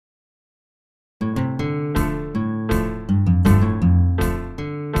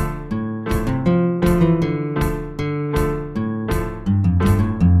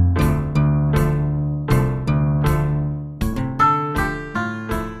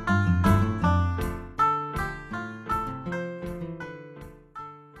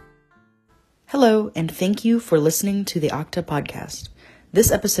Hello, and thank you for listening to the OCTA Podcast.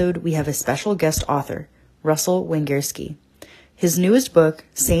 This episode, we have a special guest author, Russell Wangersky. His newest book,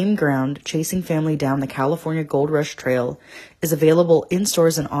 Same Ground, Chasing Family Down the California Gold Rush Trail, is available in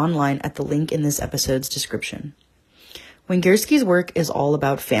stores and online at the link in this episode's description. Wangersky's work is all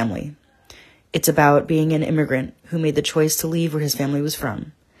about family. It's about being an immigrant who made the choice to leave where his family was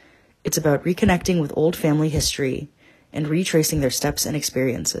from. It's about reconnecting with old family history and retracing their steps and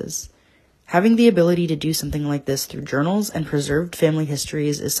experiences. Having the ability to do something like this through journals and preserved family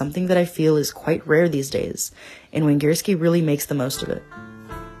histories is something that I feel is quite rare these days, and Wangersky really makes the most of it.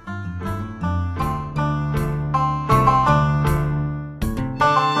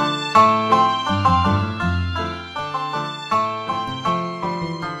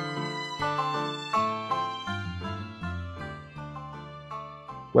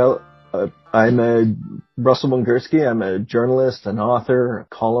 Well, I'm Russell Wangersky. I'm a journalist, an author, a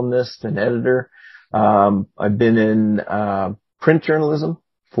columnist, an editor. I've been in print journalism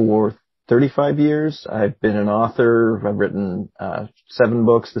for 35 years. I've been an author. I've written 7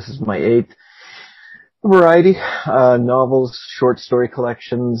 books. This is my 8th. Variety, novels, short story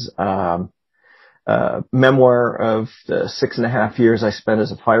collections, memoir of the 6.5 years I spent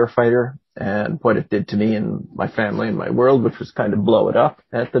as a firefighter and what it did to me and my family and my world, which was kind of blow it up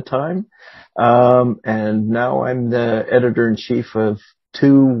at the time. And now I'm the editor-in-chief of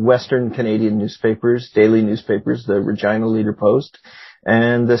 2 Western Canadian newspapers, daily newspapers, the Regina Leader-Post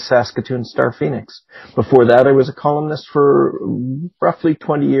and the Saskatoon Star-Phoenix. Before that, I was a columnist for roughly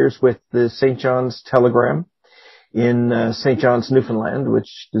 20 years with the St. John's Telegram in St. John's, Newfoundland,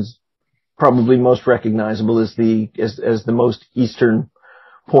 which is probably most recognizable as the most eastern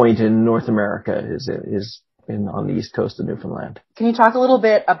point in North America is on the east coast of Newfoundland. Can you talk a little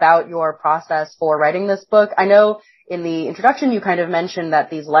bit about your process for writing this book? I know in the introduction you kind of mentioned that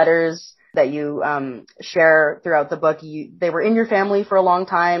these letters that you share throughout the book, they were in your family for a long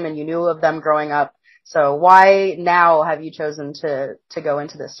time and you knew of them growing up. So why now have you chosen to go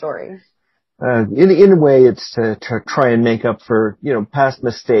into this story? In a way, it's to try and make up for, past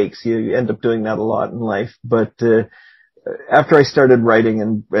mistakes. You end up doing that a lot in life. But after I started writing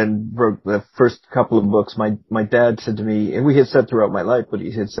and wrote the first couple of books, my dad said to me, and we had said throughout my life, but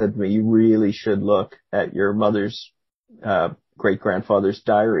he had said to me, you really should look at your mother's great-grandfather's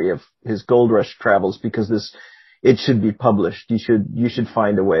diary of his gold rush travels, because it should be published. You should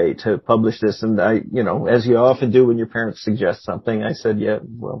find a way to publish this. And I, as you often do when your parents suggest something, I said, yeah,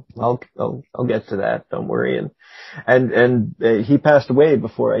 well, I'll get to that. Don't worry. And he passed away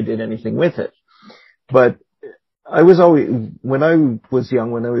before I did anything with it. But when I was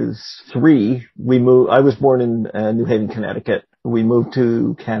young, when I was 3, I was born in New Haven, Connecticut. We moved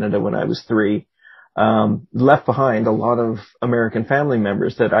to Canada when I was 3. Left behind a lot of American family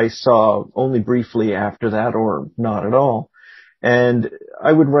members that I saw only briefly after that or not at all. And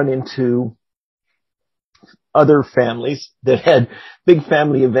I would run into other families that had big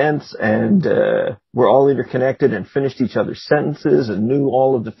family events and were all interconnected and finished each other's sentences and knew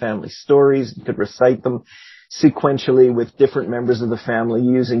all of the family stories and could recite them sequentially with different members of the family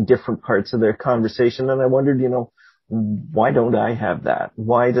using different parts of their conversation. And I wondered, why don't I have that?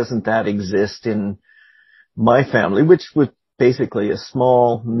 Why doesn't that exist in my family, which was basically a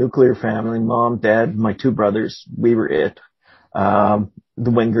small nuclear family, mom, dad, my 2 brothers, we were it. The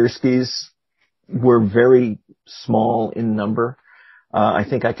Wangerskys were very small in number. I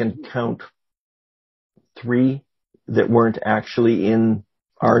think I can count 3 that weren't actually in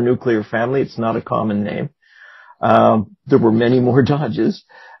our nuclear family. It's not a common name. There were many more Dodges,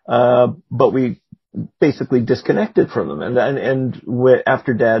 but we basically disconnected from them. And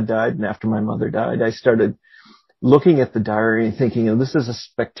after Dad died and after my mother died, I started looking at the diary and thinking, this is a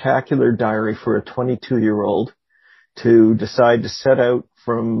spectacular diary for a 22-year-old to decide to set out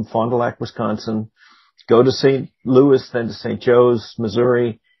from Fond du Lac, Wisconsin, go to St. Louis, then to St. Joe's,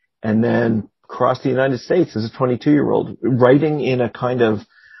 Missouri, and then cross the United States as a 22-year-old, writing in a kind of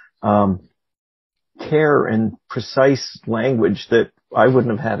care and precise language that I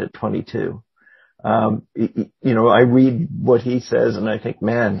wouldn't have had at 22. I read what he says and I think,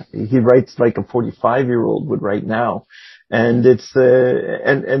 man, he writes like a 45-year-old would write now. And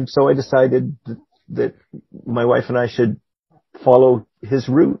and so I decided that my wife and I should follow his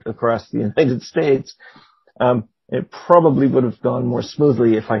route across the United States. It probably would have gone more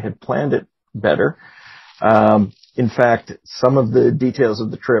smoothly if I had planned it better. In fact, some of the details of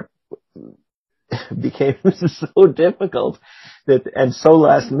the trip became so difficult and so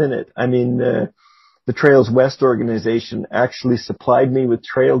last minute. I mean, the Trails West organization actually supplied me with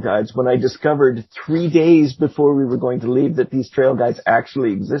trail guides when I discovered 3 days before we were going to leave that these trail guides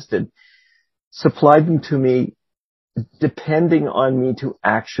actually existed. supplied them to me depending on me to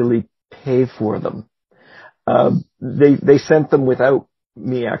actually pay for them. They sent them without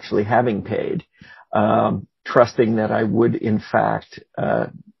me actually having paid, trusting that I would in fact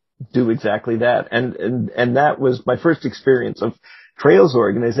do exactly that. And that was my first experience of trails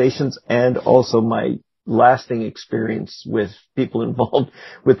organizations, and also my lasting experience with people involved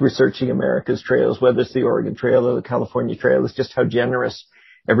with researching America's trails, whether it's the Oregon Trail or the California Trail. It's just how generous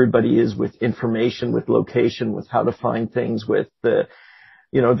everybody is with information, with location, with how to find things, with that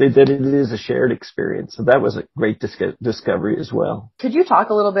it is a shared experience. So that was a great discovery as well. Could you talk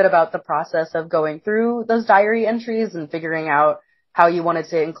a little bit about the process of going through those diary entries and figuring out how you wanted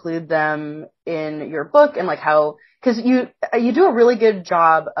to include them in your book, and like how, because you do a really good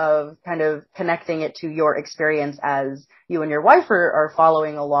job of kind of connecting it to your experience as you and your wife are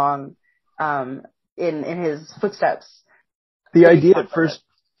following along in his footsteps. The idea at first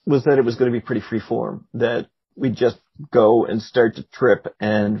was that it was going to be pretty free form, that we'd just go and start to trip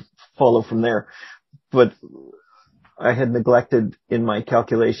and follow from there. But I had neglected in my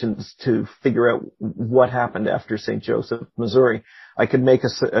calculations to figure out what happened after St. Joseph, Missouri. I could make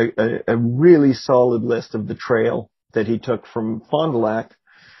a really solid list of the trail that he took from Fond du Lac,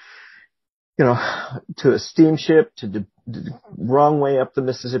 to a steamship, to the wrong way up the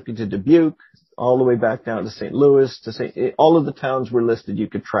Mississippi to Dubuque, all the way back down to St. Louis, all of the towns were listed. You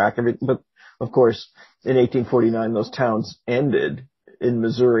could track everything. But of course, in 1849, those towns ended in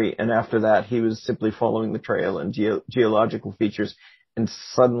Missouri. And after that, he was simply following the trail and geological features. And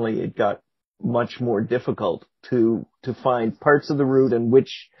suddenly it got much more difficult to find parts of the route and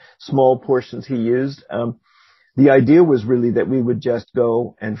which small portions he used. The idea was really that we would just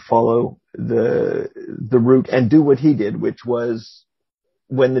go and follow the route and do what he did, which was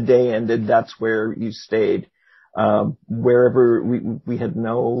when the day ended, that's where you stayed. Wherever we had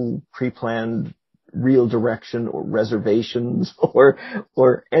no pre-planned real direction or reservations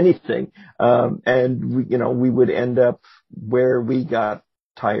or anything. And we would end up where we got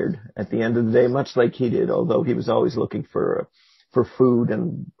tired at the end of the day, much like he did, although he was always looking for food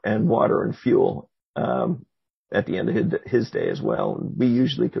and water and fuel, at the end of his day as well. And we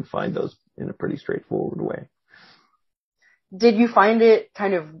usually could find those in a pretty straightforward way. Did you find it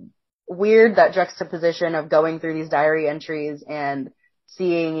kind of weird, that juxtaposition of going through these diary entries and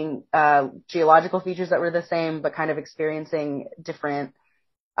seeing geological features that were the same, but kind of experiencing different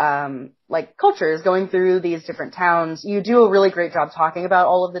cultures, going through these different towns? You do a really great job talking about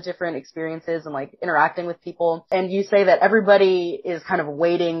all of the different experiences and interacting with people. And you say that everybody is kind of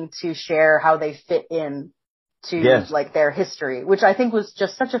waiting to share how they fit in to yes. their history, which I think was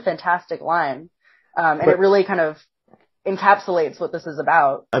just such a fantastic line. And it really kind of encapsulates what this is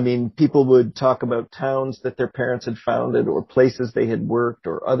about. I mean, people would talk about towns that their parents had founded or places they had worked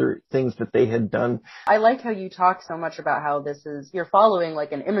or other things that they had done. I like how you talk so much about how you're following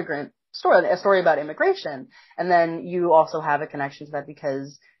an immigrant story, a story about immigration. And then you also have a connection to that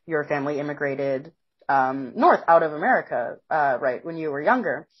because your family immigrated north out of America, right, when you were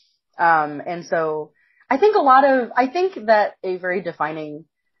younger. And so I think that a very defining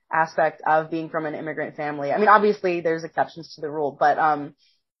aspect of being from an immigrant family, I mean, obviously there's exceptions to the rule, but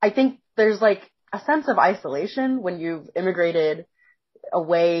I think there's a sense of isolation when you've immigrated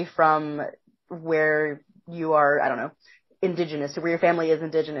away from where you are, I don't know, indigenous to, where your family is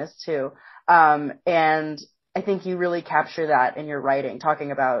indigenous to. And I think you really capture that in your writing,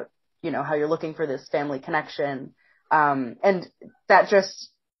 talking about, how you're looking for this family connection. And that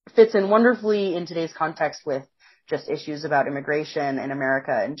just fits in wonderfully in today's context with just issues about immigration in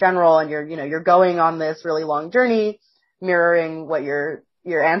America in general. And you're going on this really long journey, mirroring what your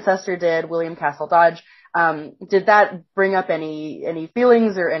ancestor did, William Castle Dodge. Did that bring up any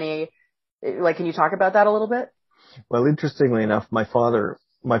feelings or any, can you talk about that a little bit? Well, interestingly enough, my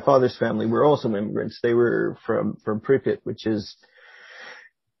father's family were also immigrants. They were from Pripyat, which is,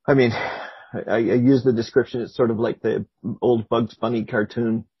 I mean, I use the description. It's sort of like the old Bugs Bunny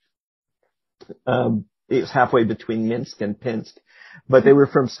cartoon. It was halfway between Minsk and Pinsk, but they were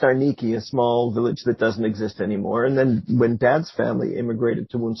from Starniki, a small village that doesn't exist anymore. And then when Dad's family immigrated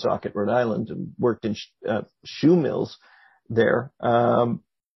to Woonsocket, Rhode Island, and worked in shoe mills there, Dad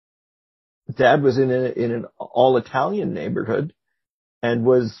was in an all-Italian neighborhood and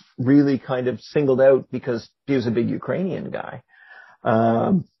was really kind of singled out because he was a big Ukrainian guy.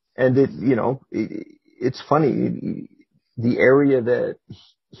 And it's funny, the area that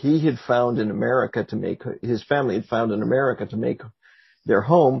he had found in America his family had found in America to make their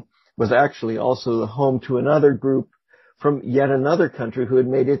home was actually also the home to another group from yet another country who had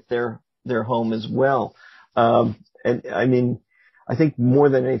made it their home as well. And I mean, I think more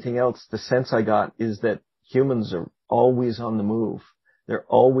than anything else, the sense I got is that humans are always on the move. They're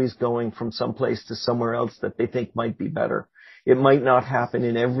always going from some place to somewhere else that they think might be better. It might not happen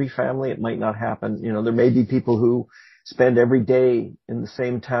in every family. It might not happen. There may be people who spend every day in the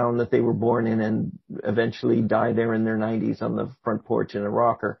same town that they were born in and eventually die there in their 90s on the front porch in a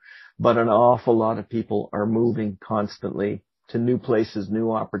rocker. But an awful lot of people are moving constantly to new places,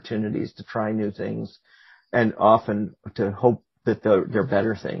 new opportunities, to try new things, and often to hope that they're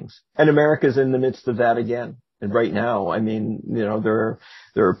better things. And America's in the midst of that again. And right now, I mean, there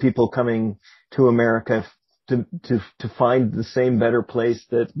are people coming to America to find the same better place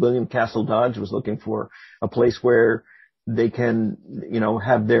that William Castle Dodge was looking for, a place where they can,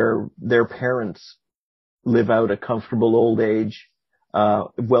 have their parents live out a comfortable old age,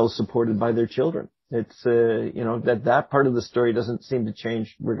 well supported by their children. It's, that part of the story doesn't seem to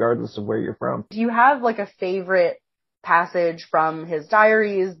change regardless of where you're from. Do you have like a favorite passage from his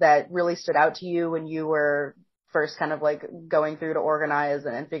diaries that really stood out to you when you were first kind of like going through to organize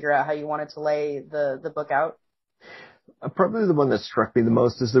and figure out how you wanted to lay the book out? Probably the one that struck me the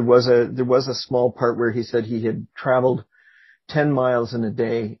most is there was a small part where he said he had traveled 10 miles in a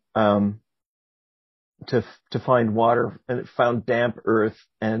day, to find water, and it found damp earth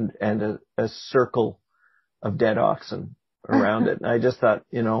and a circle of dead oxen around it. And I just thought,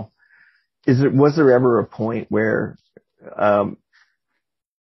 was there ever a point where,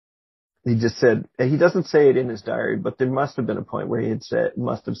 he just said, he doesn't say it in his diary, but there must have been a point where he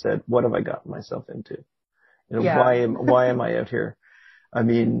must have said, what have I gotten myself into? Why am I out here? I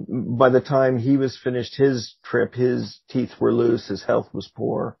mean, by the time he was finished his trip, his teeth were loose, his health was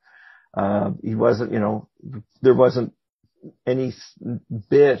poor. He wasn't, there wasn't any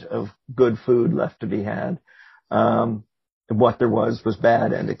bit of good food left to be had. What there was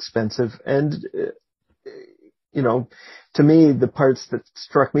bad and expensive. And, to me, the parts that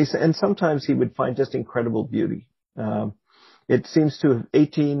struck me, and sometimes he would find just incredible beauty. It seems to have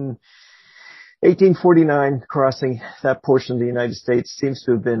 1849, crossing that portion of the United States, seems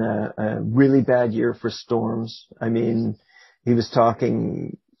to have been a really bad year for storms. I mean, he was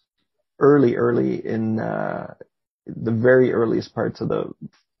talking early in the very earliest parts of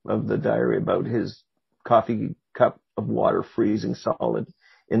the diary about his coffee cup of water freezing solid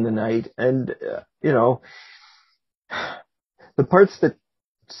in the night. And, the parts that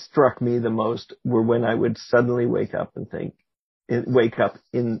struck me the most were when I would suddenly wake up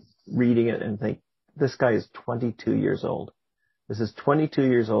in reading it and think, this guy is 22 years old. This is 22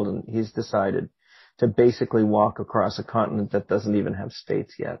 years old, and he's decided to basically walk across a continent that doesn't even have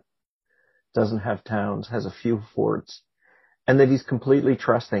states yet, doesn't have towns, has a few forts, and that he's completely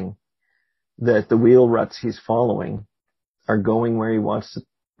trusting that the wheel ruts he's following are going where he wants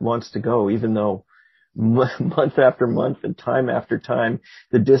to go, even though month after month and time after time,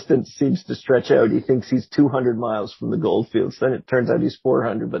 the distance seems to stretch out. He thinks he's 200 miles from the goldfields. Then it turns out he's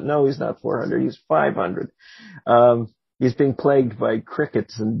 400, but no, he's not 400. He's 500. He's being plagued by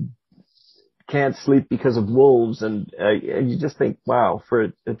crickets and can't sleep because of wolves. And you just think, wow,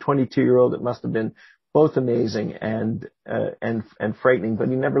 for a 22-year-old, it must have been both amazing and frightening. But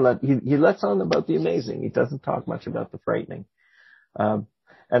he lets on about the amazing. He doesn't talk much about the frightening.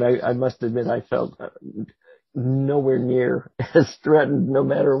 And I must admit, I felt nowhere near as threatened, no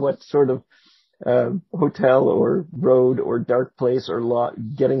matter what sort of hotel or road or dark place or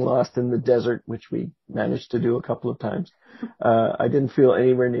getting lost in the desert, which we managed to do a couple of times. I didn't feel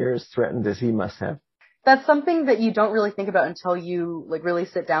anywhere near as threatened as he must have. That's something that you don't really think about until you like really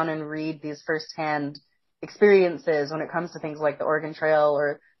sit down and read these firsthand experiences when it comes to things like the Oregon Trail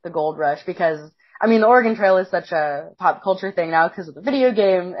or the Gold Rush, because I mean, the Oregon Trail is such a pop culture thing now because of the video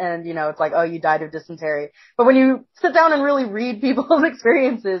game, and, it's like, oh, you died of dysentery. But when you sit down and really read people's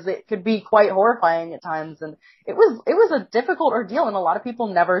experiences, it could be quite horrifying at times. And it was a difficult ordeal, and a lot of people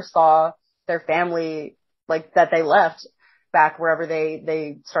never saw their family, like, that they left back wherever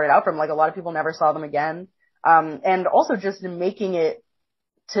they started out from. Like, a lot of people never saw them again. And also just making it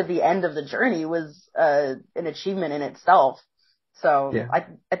to the end of the journey was an achievement in itself. So yeah.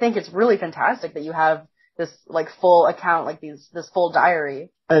 I think it's really fantastic that you have this like full account, like this full diary.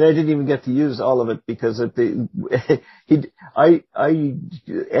 And I didn't even get to use all of it because I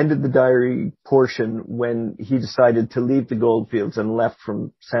ended the diary portion when he decided to leave the goldfields and left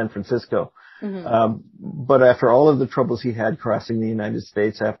from San Francisco. Mm-hmm. But after all of the troubles he had crossing the United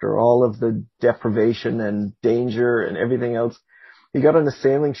States, after all of the deprivation and danger and everything else, he got on a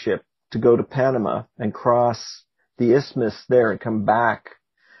sailing ship to go to Panama and cross the isthmus there and come back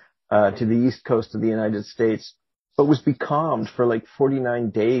to the east coast of the United States but was becalmed for like 49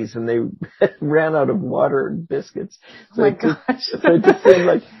 days, and they ran out of water and biscuits. So it just seemed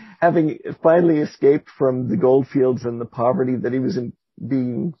like, having finally escaped from the gold fields and the poverty that he was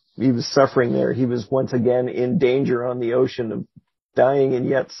suffering there, he was once again in danger on the ocean of dying in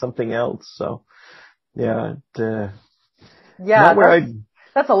yet something else. So, yeah, that's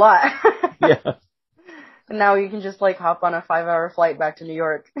a lot. Yeah. And now you can just like hop on a 5-hour flight back to New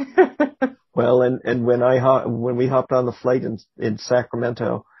York. Well, and when we hopped on the flight in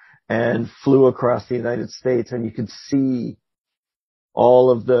Sacramento and flew across the United States, and you could see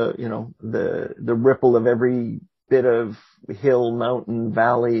all of the, the ripple of every bit of hill, mountain,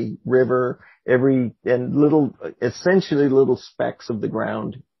 valley, river, essentially little specks of the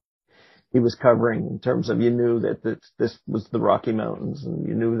ground he was covering, in terms of, you knew that this was the Rocky Mountains, and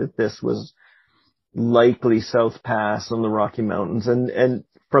you knew that this was likely South Pass on the Rocky Mountains, and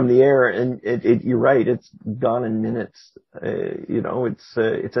from the air, and you're right, it's gone in minutes.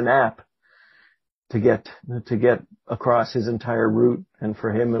 It's an app to get across his entire route. And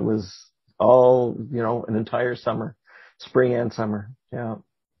for him, it was all, an entire summer, spring and summer. Yeah.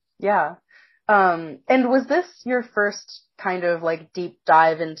 Yeah. And was this your first kind of like deep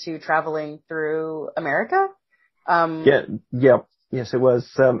dive into traveling through America? Yeah. Yes, it was.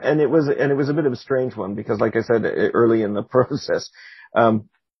 And it was a bit of a strange one, because like I said, early in the process,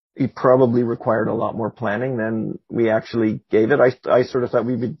 it probably required a lot more planning than we actually gave it. I sort of thought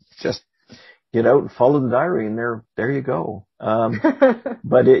we would just get out and follow the diary, and there you go.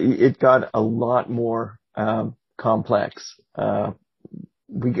 But it got a lot more complex.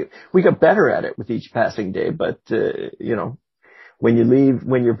 We got better at it with each passing day, but when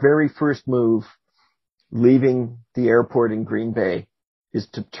your very first move leaving the airport in Green Bay is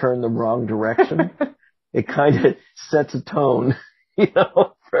to turn the wrong direction, it kind of sets a tone,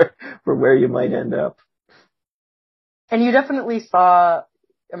 for where you might end up. And you definitely saw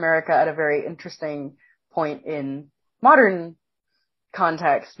America at a very interesting point in modern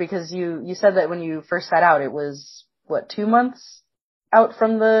context, because you said that when you first set out, it was 2 months out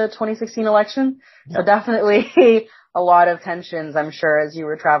from the 2016 election. Yep. So definitely a lot of tensions, I'm sure, as you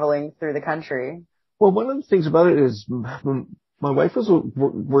were traveling through the country. Well, one of the things about it is my wife was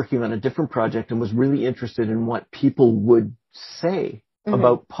working on a different project and was really interested in what people would say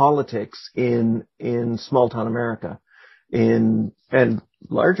about politics in small town America, and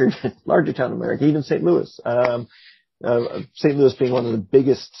larger town America, even St. Louis. St. Louis being one of the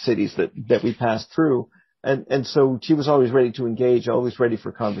biggest cities that we passed through. And so she was always ready to engage, always ready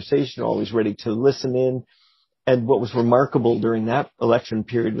for conversation, always ready to listen in. And what was remarkable during that election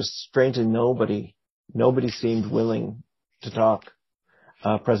period was, strangely, nobody seemed willing to talk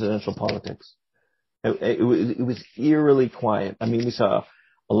presidential politics. It was eerily quiet. I mean, we saw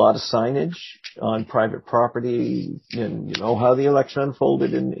a lot of signage on private property, and how the election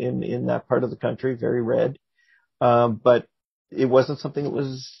unfolded in that part of the country, very red. But it wasn't something that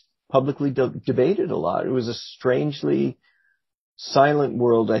was publicly debated a lot. It was a strangely silent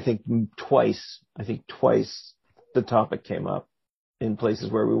world. I think twice the topic came up in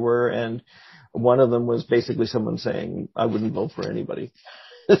places where we were, and one of them was basically someone saying, "I wouldn't vote for anybody."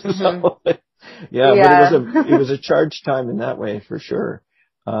 So, but it was a charged time in that way, for sure.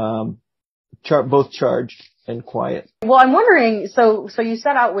 Both charged and quiet. Well, I'm wondering, so you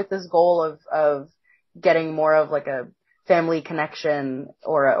set out with this goal of getting more of like a family connection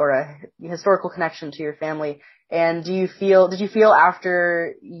or a historical connection to your family. And did you feel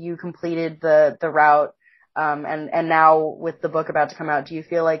after you completed the route, and now with the book about to come out, do you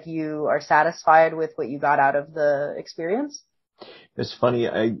feel like you are satisfied with what you got out of the experience? It's funny.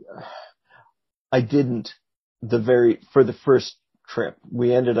 I didn't for the first trip.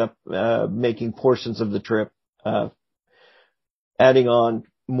 We ended up making portions of the trip, adding on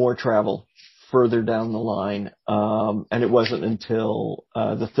more travel further down the line. And it wasn't until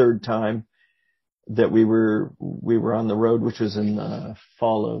the third time that we were on the road, which was in the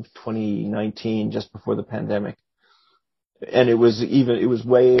fall of 2019, just before the pandemic. And it was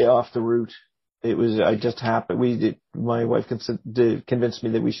way off the route. I just happened. My wife convinced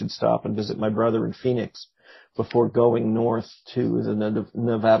me that we should stop and visit my brother in Phoenix before going north to the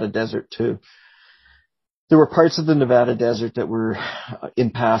Nevada desert too. There were parts of the Nevada desert that were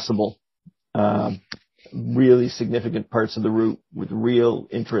impassable, really significant parts of the route with real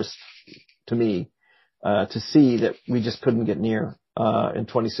interest to me, to see that we just couldn't get near, in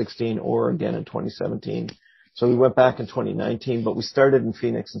 2016 or again in 2017. So we went back in 2019, but we started in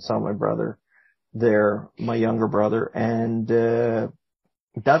Phoenix and saw my brother there, my younger brother, and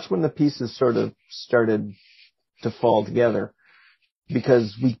that's when the pieces sort of started to fall together.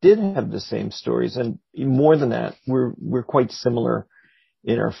 because we did have the same stories, and more than that, we're quite similar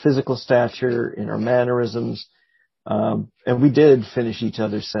in our physical stature, in our mannerisms, and we did finish each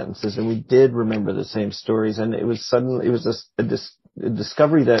other's sentences, and we did remember the same stories, and it was a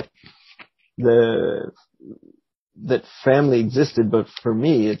discovery that that family existed, but for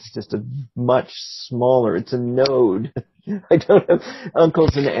me, it's just a much smaller, it's a node. I don't have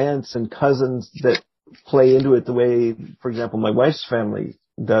uncles and aunts and cousins that play into it the way, for example, my wife's family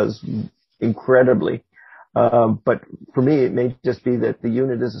does incredibly. But for me, it may just be that the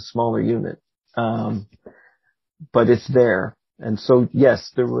unit is a smaller unit. But it's there. And so,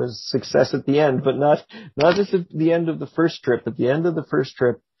 yes, there was success at the end, but not at the end of the first trip. At the end of the first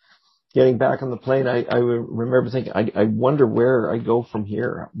trip, getting back on the plane, I remember thinking, I wonder where I go from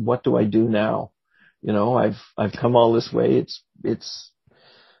here. What do I do now? You know, I've come all this way. It's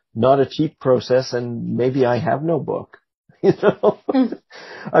not a cheap process, and maybe I have no book. You know,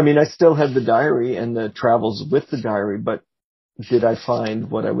 I mean, I still had the diary and the travels with the diary, but did I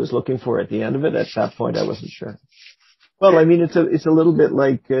find what I was looking for at the end of it? At that point, I wasn't sure. Well, I mean, it's a little bit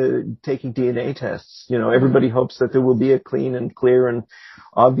like taking DNA tests. You know, everybody hopes that there will be a clean and clear and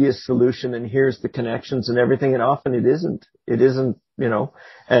obvious solution, and here's the connections and everything, and often it isn't. It isn't, you know,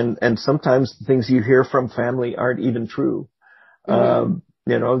 and sometimes things you hear from family aren't even true.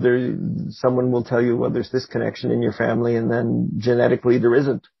 You know, someone will tell you, well, there's this connection in your family, and then genetically there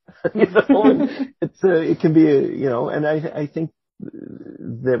isn't. You know, and it can be, you know, and I think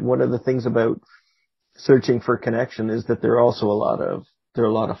that one of the things about searching for connection is that there are also a lot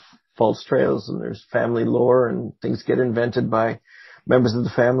of false trails, and there's family lore, and things get invented by members of the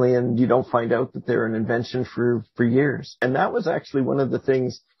family, and you don't find out that they're an invention for years. And that was actually one of the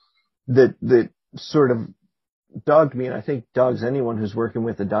things that sort of dogged me, and I think dogs anyone who's working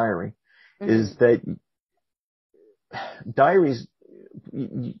with a diary, is that diaries,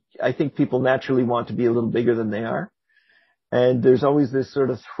 I think people naturally want to be a little bigger than they are. And there's always this sort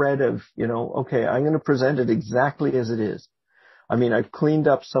of thread of, you know, okay, I'm going to present it exactly as it is. I mean, I've cleaned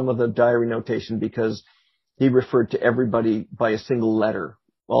up some of the diary notation because he referred to everybody by a single letter.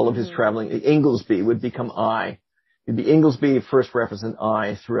 All of his traveling, Inglesby would become I. It'd be Inglesby, first reference, and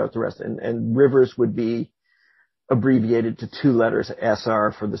I throughout the rest. And Rivers would be abbreviated to two letters,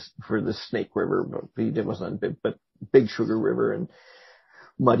 SR for the Snake River. It wasn't big, but Big Sugar River and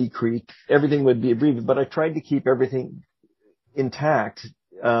Muddy Creek. Everything would be abbreviated, but I tried to keep everything intact,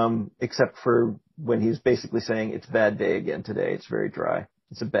 except for when he's basically saying it's a bad day again today. It's very dry.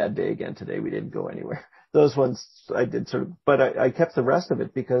 It's a bad day again today. We didn't go anywhere. Those ones I did sort of, but I kept the rest of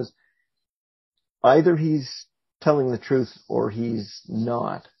it because either he's telling the truth or he's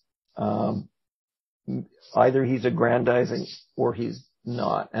not. Either he's aggrandizing or he's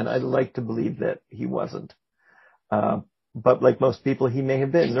not. And I'd like to believe that he wasn't. But like most people, he may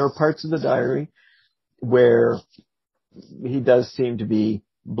have been. There are parts of the diary where he does seem to be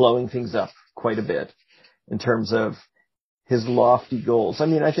blowing things up quite a bit in terms of his lofty goals. I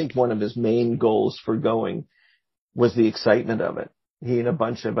mean, I think one of his main goals for going was the excitement of it. He and a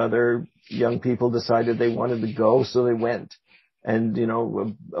bunch of other young people decided they wanted to go, so they went. And, you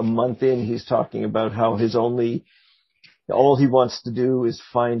know, a month in, he's talking about how all he wants to do is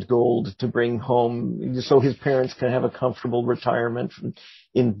find gold to bring home so his parents can have a comfortable retirement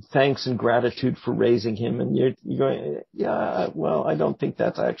in thanks and gratitude for raising him. And you're going, yeah, well, I don't think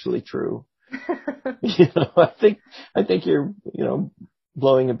that's actually true. You know, I think you're, you know,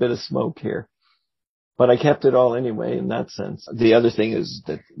 blowing a bit of smoke here. But I kept it all anyway in that sense. The other thing is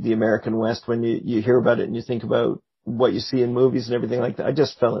that the American West, when you hear about it and you think about what you see in movies and everything like that, I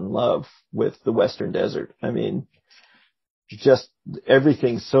just fell in love with the Western Desert. I mean, just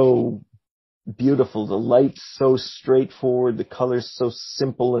everything so beautiful, the lights so straightforward, the colors so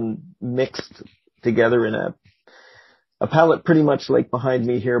simple and mixed together in a palette pretty much like behind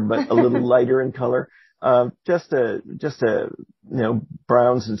me here, but a little lighter in color. Just a, you know,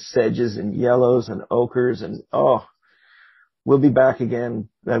 browns and sedges and yellows and ochres, and we'll be back again.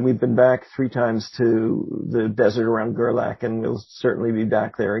 And we've been back 3 times to the desert around Gerlach, and we'll certainly be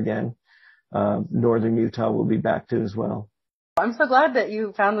back there again. Northern Utah will be back to as well. I'm so glad that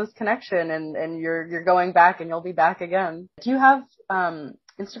you found this connection and you're going back and you'll be back again. Do you have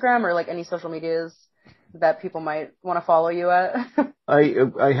Instagram or like any social medias that people might want to follow you at?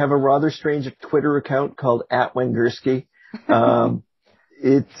 I have a rather strange Twitter account called @Wangersky.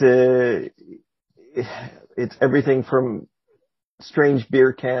 It's everything from strange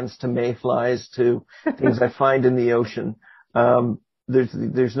beer cans to mayflies to things I find in the ocean.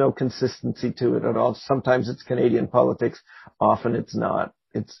 There's no consistency to it at all. Sometimes it's Canadian politics. Often it's not.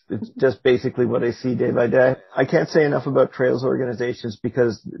 It's just basically what I see day by day. I can't say enough about trails organizations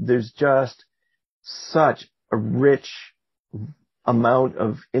because there's just such a rich amount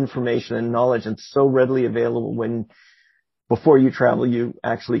of information and knowledge, and so readily available when before you travel, you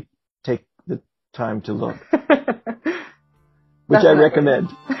actually take the time to look, which I recommend.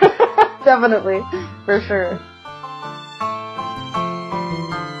 Definitely, for sure.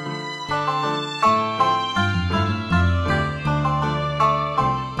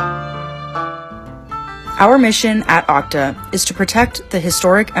 Our mission at OCTA is to protect the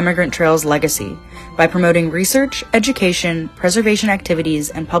historic emigrant trails legacy by promoting research, education, preservation activities,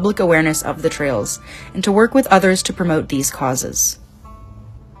 and public awareness of the trails, and to work with others to promote these causes.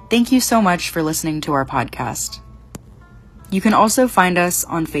 Thank you so much for listening to our podcast. You can also find us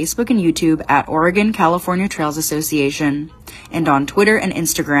on Facebook and YouTube at Oregon California Trails Association, and on Twitter and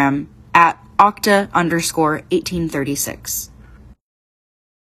Instagram at OCTA_1836.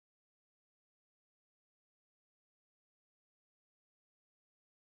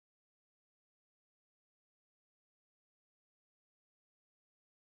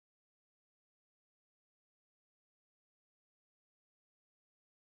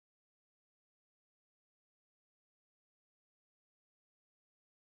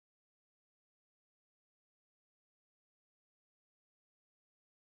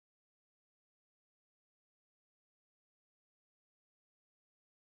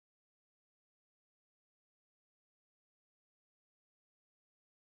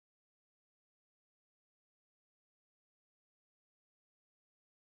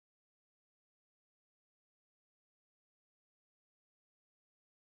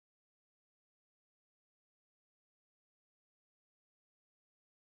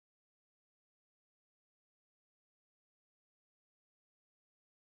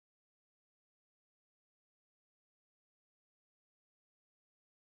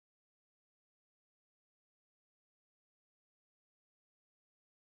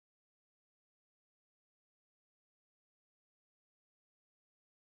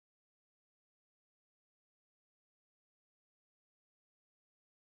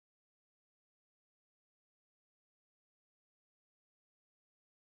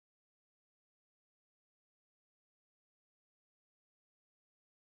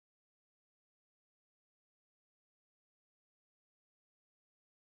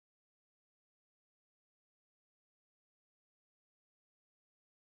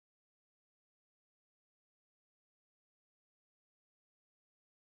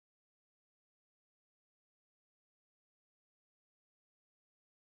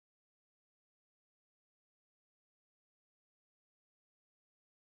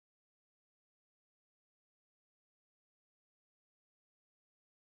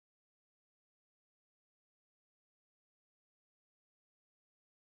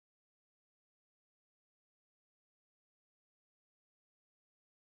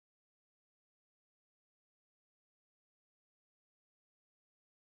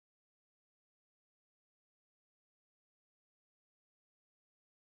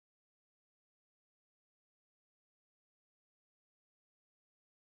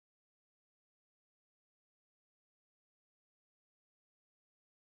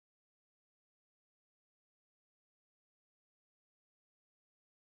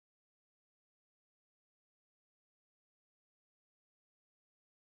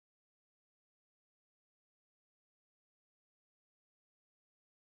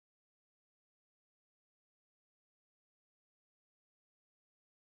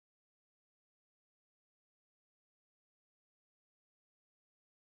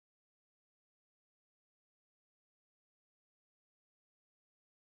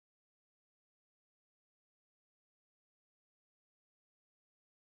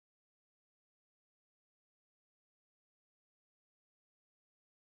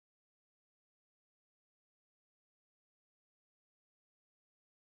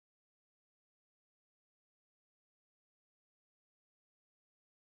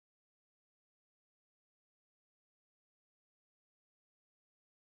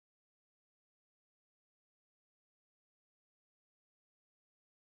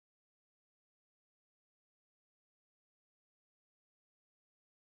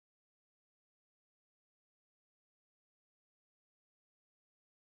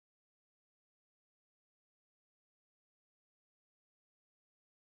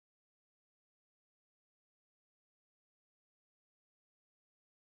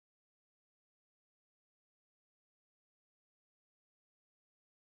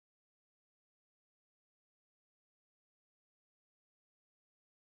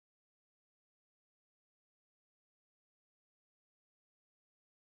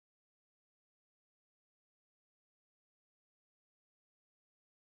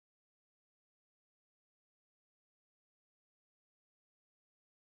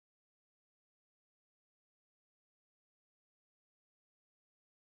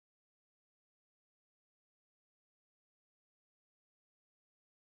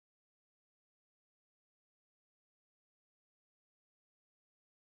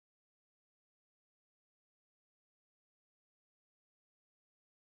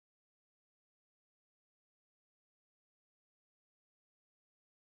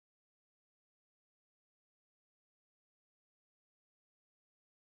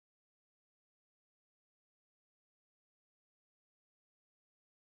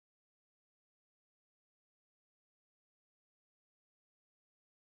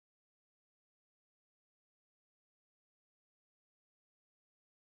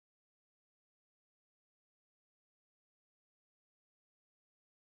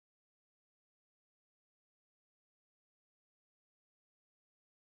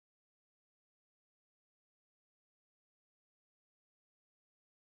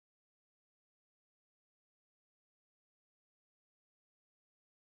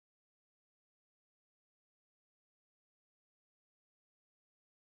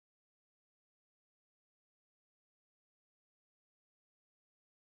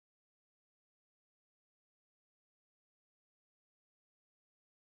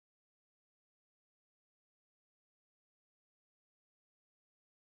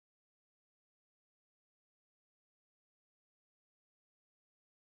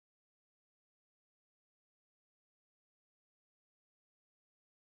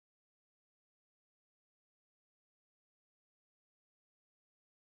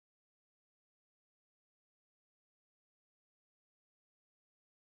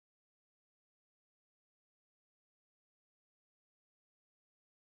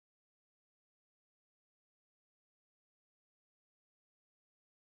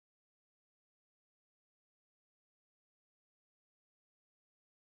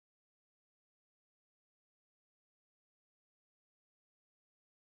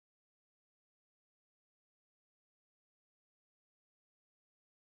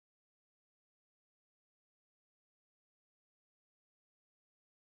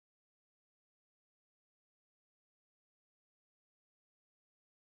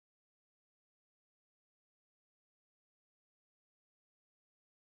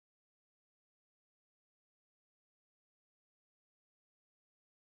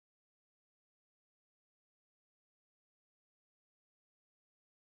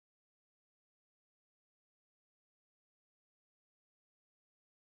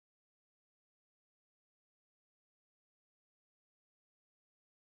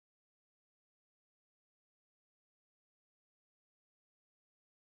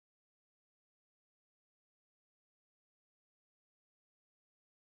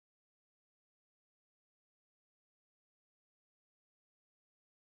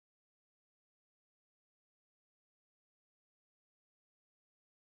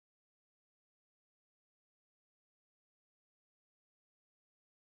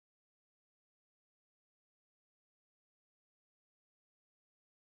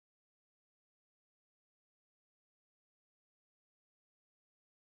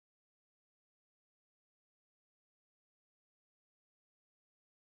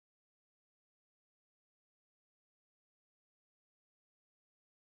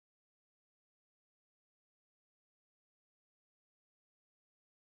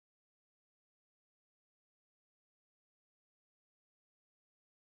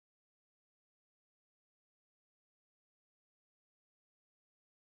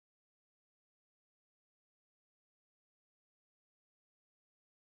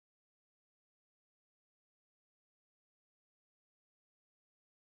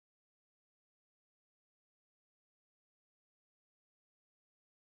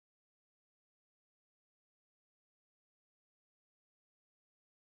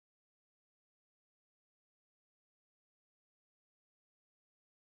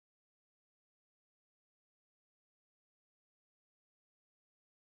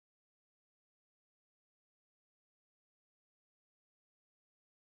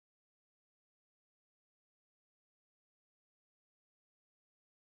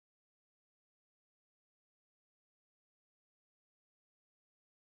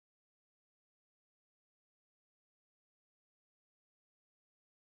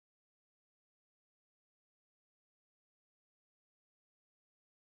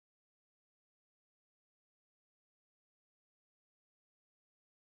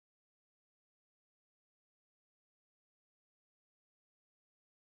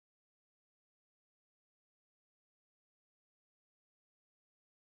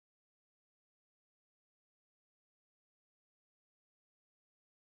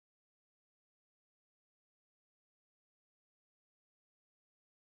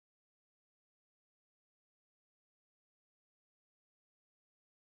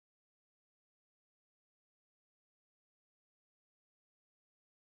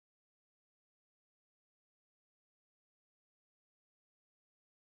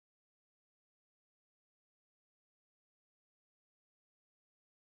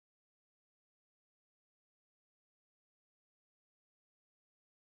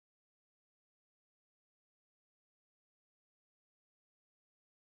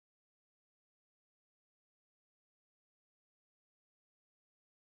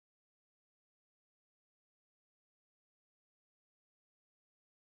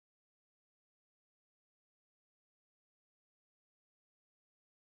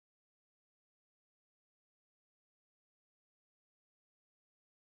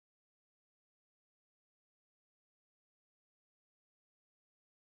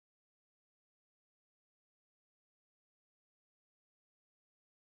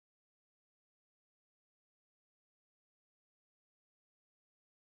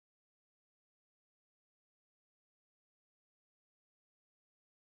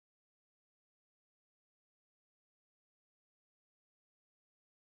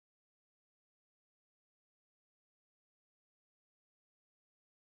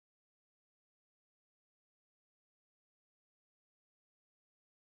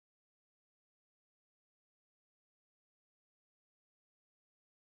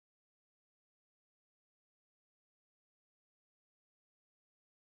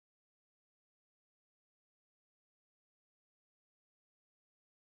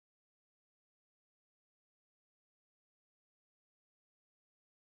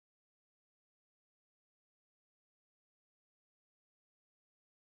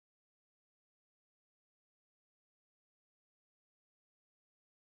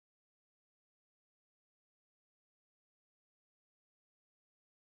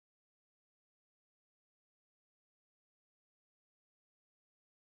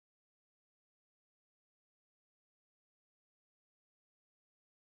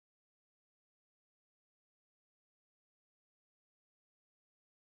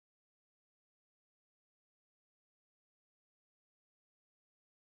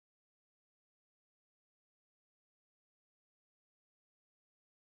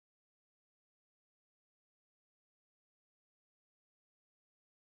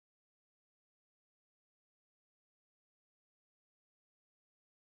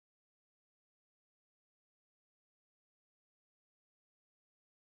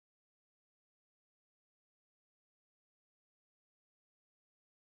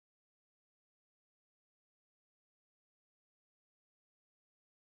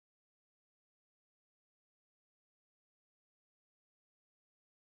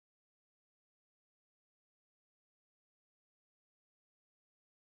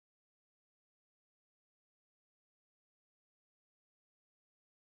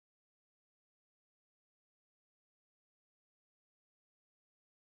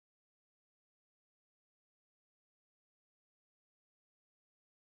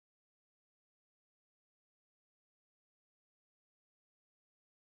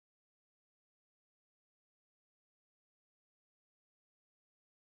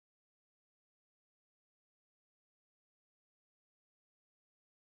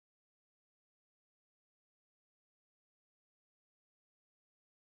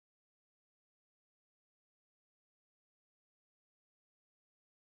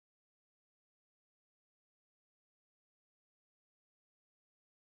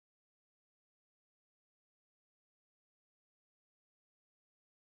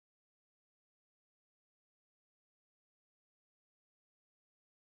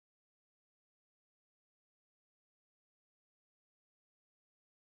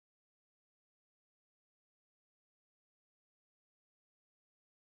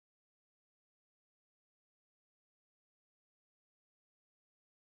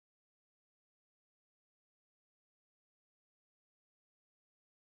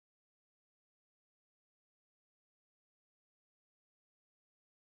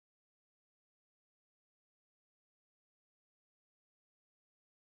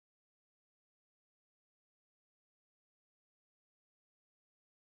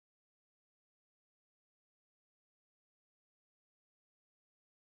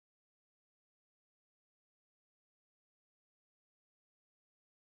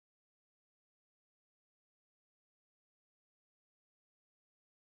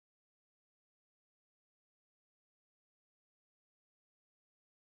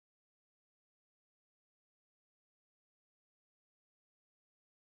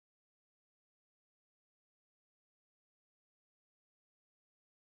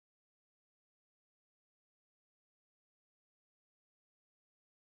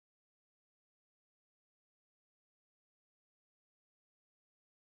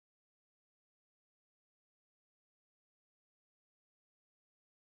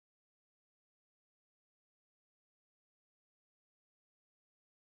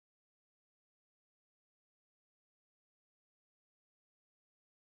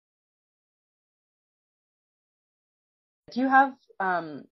 Do you have